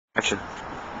Action.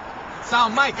 Sal,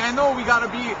 Mike, I know we gotta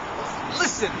be...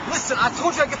 Listen, I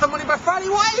told you I'd get the money by Friday.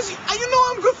 Why is it? You know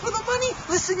I'm good for the money.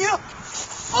 Listen,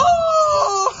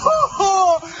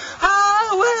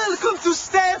 welcome to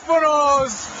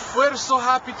Stefano's. We're so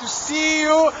happy to see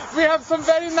you. We have some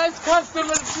very nice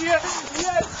customers here.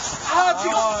 Yes, happy.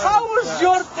 How was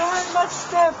your time at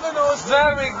Stefano's?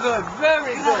 Very good,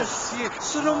 very good.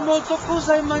 Sono molto.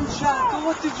 Cosa hai mangiato?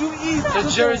 What did you eat? The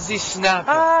Jersey snapper.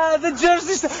 Ah, the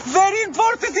Jersey snapper. Very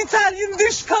important Italian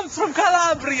dish comes from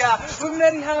Calabria. We're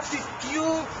very happy.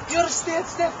 Your stay at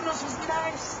Stefano's was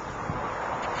nice.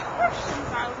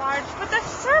 Portions are large, but the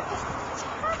service is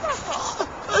terrible.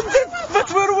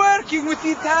 But we're working with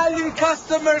Italian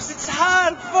customers. It's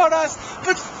hard for us.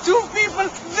 But two people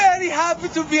very happy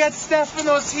to be at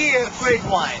Stefano's here. Great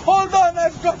wine. Hold on,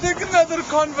 I've got another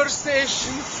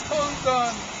conversation. Hold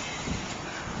on.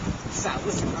 Sal,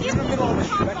 listen, I'm in the middle of it.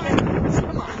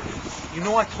 Come on. You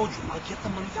know I told you, I'll get the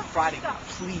money for Friday.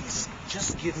 Please,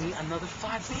 just give me another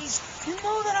 5 days. You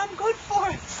know that I'm good for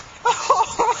it.